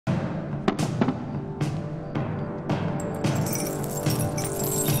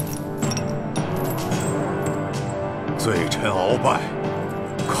臣鳌拜，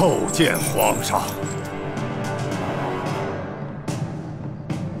叩见皇上。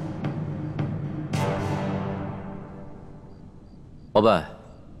鳌拜，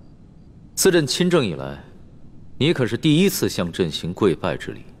自朕亲政以来，你可是第一次向朕行跪拜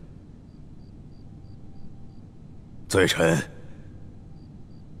之礼。罪臣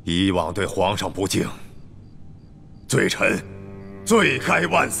以往对皇上不敬，罪臣罪该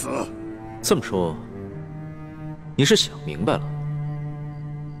万死。这么说，你是想明白了？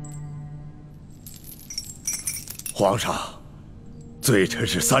皇上，罪臣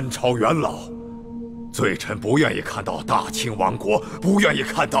是三朝元老，罪臣不愿意看到大清亡国，不愿意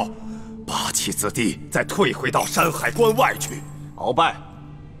看到八旗子弟再退回到山海关外去。鳌拜，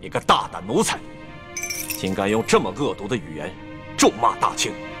你个大胆奴才，竟敢用这么恶毒的语言咒骂大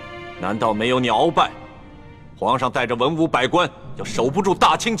清！难道没有你鳌拜，皇上带着文武百官就守不住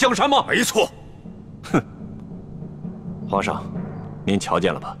大清江山吗？没错。哼，皇上，您瞧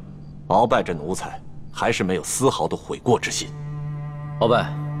见了吧？鳌拜这奴才还是没有丝毫的悔过之心。鳌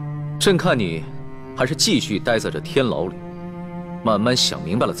拜，朕看你还是继续待在这天牢里，慢慢想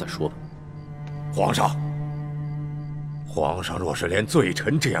明白了再说吧。皇上若是连罪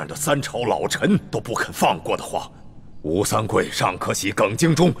臣这样的三朝老臣都不肯放过的话，吴三桂、尚可喜、耿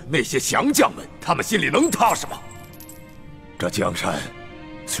精忠那些降将们，他们心里能踏实吗？这江山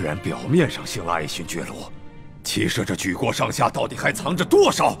虽然表面上兴了爱新觉罗，其实这举国上下到底还藏着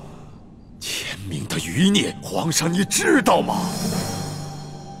多少前明的余孽？皇上，你知道吗？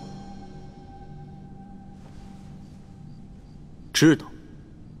知道，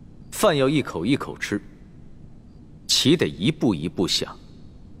饭要一口一口吃，棋得一步一步下。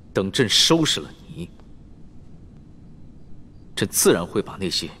等朕收拾了你，朕自然会把那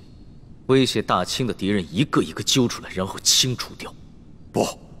些威胁大清的敌人一个一个揪出来，然后清除掉。不，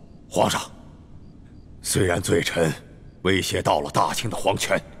皇上，虽然罪臣威胁到了大清的皇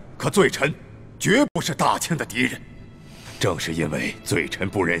权，可罪臣绝不是大清的敌人。正是因为罪臣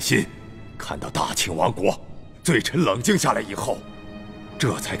不忍心看到大清亡国，罪臣冷静下来以后，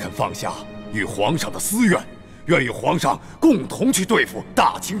这才肯放下与皇上的私怨，愿与皇上共同去对付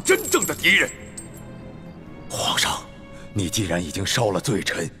大清真正的敌人。皇上，你既然已经烧了罪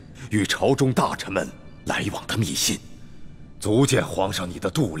臣与朝中大臣们来往的密信，足见皇上你的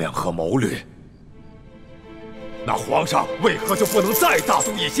度量和谋略。那皇上为何就不能再大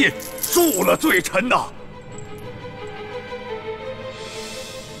度一些，恕了罪臣呢？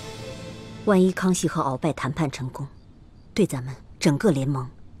万一康熙和鳌拜谈判成功，对咱们整个联盟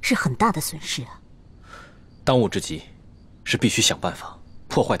是很大的损失啊！当务之急是必须想办法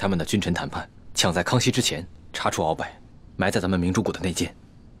破坏他们的君臣谈判，抢在康熙之前查出鳌拜埋在咱们明珠谷的内奸，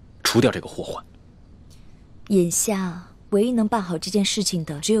除掉这个祸患。眼下唯一能办好这件事情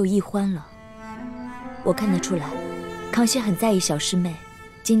的只有易欢了。我看得出来，康熙很在意小师妹，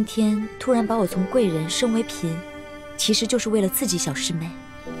今天突然把我从贵人升为嫔，其实就是为了刺激小师妹。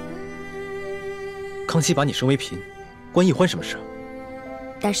康熙把你升为嫔，关易欢什么事？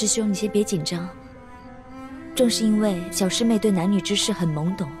大师兄，你先别紧张。正是因为小师妹对男女之事很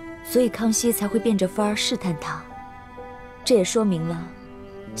懵懂，所以康熙才会变着法儿试探她。这也说明了，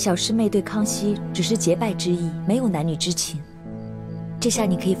小师妹对康熙只是结拜之意，没有男女之情。这下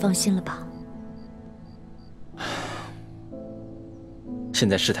你可以放心了吧？现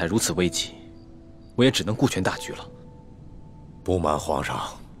在事态如此危急，我也只能顾全大局了。不瞒皇上，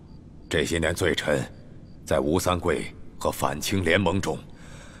这些年罪臣在吴三桂和反清联盟中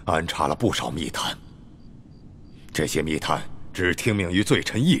安插了不少密探。这些密探只听命于罪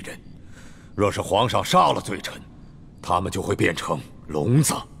臣一人，若是皇上杀了罪臣，他们就会变成聋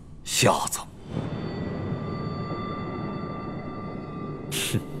子、瞎子。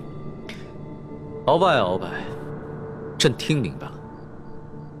哼，鳌拜啊，鳌拜，朕听明白了。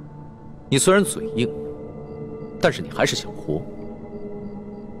你虽然嘴硬，但是你还是想活。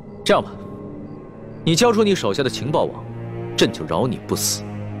这样吧，你交出你手下的情报网，朕就饶你不死。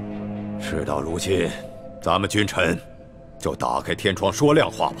事到如今，咱们君臣就打开天窗说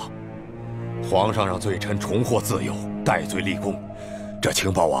亮话吧。皇上让罪臣重获自由，戴罪立功，这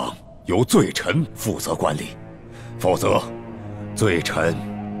情报网由罪臣负责管理，否则，罪臣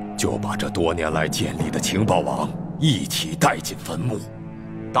就把这多年来建立的情报网一起带进坟墓。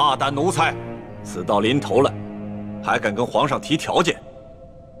大胆奴才，死到临头了，还敢跟皇上提条件？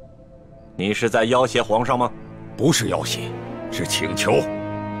你是在要挟皇上吗？不是要挟，是请求。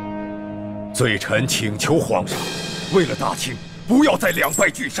罪臣请求皇上，为了大清，不要再两败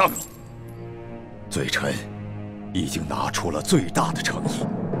俱伤了。罪臣已经拿出了最大的诚意，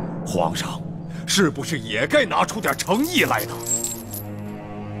皇上是不是也该拿出点诚意来呢？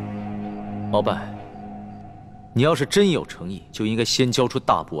鳌拜，你要是真有诚意，就应该先交出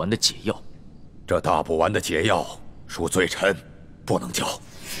大补丸的解药。这大补丸的解药，恕罪臣不能交。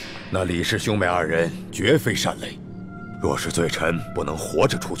那李氏兄妹二人绝非善类，若是罪臣不能活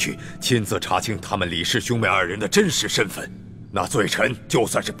着出去，亲自查清他们李氏兄妹二人的真实身份，那罪臣就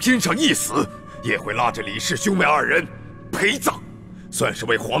算是拼上一死，也会拉着李氏兄妹二人陪葬，算是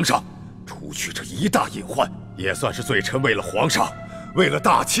为皇上除去这一大隐患，也算是罪臣为了皇上，为了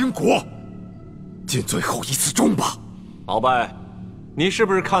大清国，尽最后一次忠吧。鳌拜，你是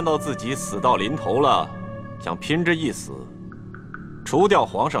不是看到自己死到临头了，想拼着一死，除掉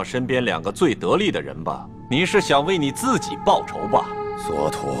皇上身边2个最得力的人吧？你是想为你自己报仇吧？所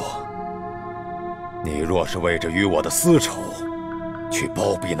图，你若是为着与我的私仇，去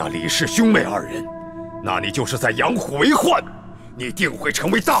包庇那李氏兄妹二人，那你就是在养虎为患，你定会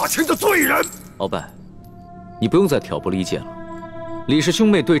成为大清的罪人。鳌拜，你不用再挑拨离间了。李氏兄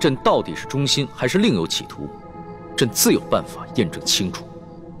妹对朕到底是忠心，还是另有企图，朕自有办法验证清楚。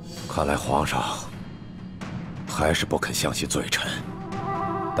看来皇上还是不肯相信罪臣，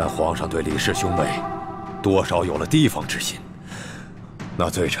但皇上对李氏兄妹多少有了提防之心，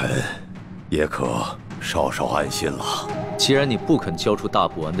那罪臣也可稍稍安心了。既然你不肯交出大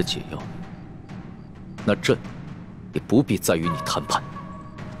补丸的解药，那朕也不必再与你谈判。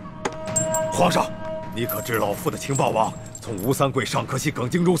皇上，你可知老夫的情报网从吴三桂、尚可喜、耿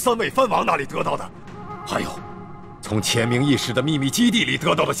精忠3位藩王那里得到的，还有从前明义士的秘密基地里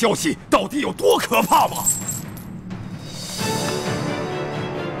得到的消息，到底有多可怕吗？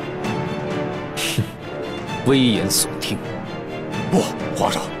哼，危言耸听。不，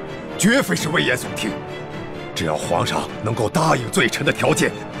皇上，绝非是危言耸听。只要皇上能够答应罪臣的条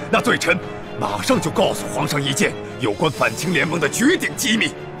件，那罪臣马上就告诉皇上一件有关反清联盟的绝顶机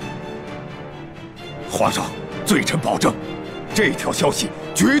密。皇上，罪臣保证，这条消息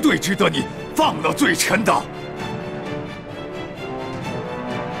绝对值得你放了罪臣的。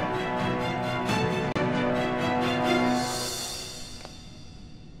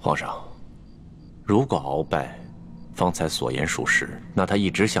皇上，如果鳌拜方才所言属实，那他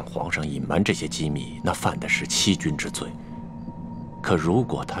一直向皇上隐瞒这些机密，那犯的是欺君之罪。可如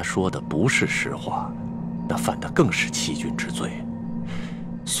果他说的不是实话，那犯的更是欺君之罪。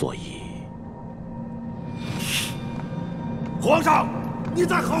所以，皇上，你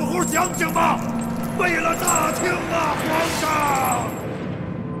再好好想想吧，为了大清啊，皇上！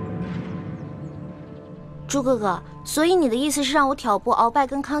朱哥哥，所以你的意思是让我挑拨鳌拜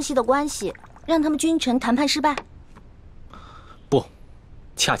跟康熙的关系，让他们君臣谈判失败？不，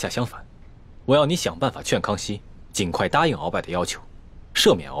恰恰相反，我要你想办法劝康熙尽快答应鳌拜的要求，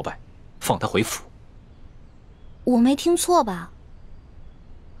赦免鳌拜，放他回府。我没听错吧？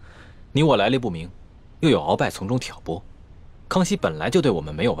你我来历不明，又有鳌拜从中挑拨，康熙本来就对我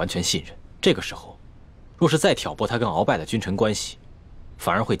们没有完全信任，这个时候，若是再挑拨他跟鳌拜的君臣关系，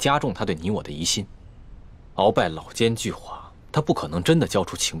反而会加重他对你我的疑心。鳌拜老奸巨猾，他不可能真的交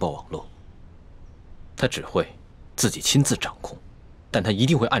出情报网络，他只会自己亲自掌控，但他一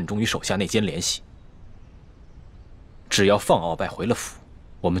定会暗中与手下内奸联系。只要放鳌拜回了府，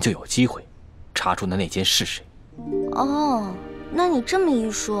我们就有机会查出那内奸是谁。哦，那你这么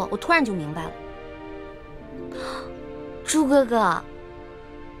一说，我突然就明白了。朱哥哥，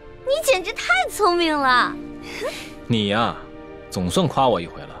你简直太聪明了！你呀，总算夸我一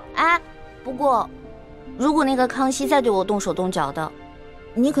回了。哎，不过，如果那个康熙再对我动手动脚的，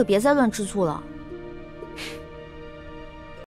你可别再乱吃醋了。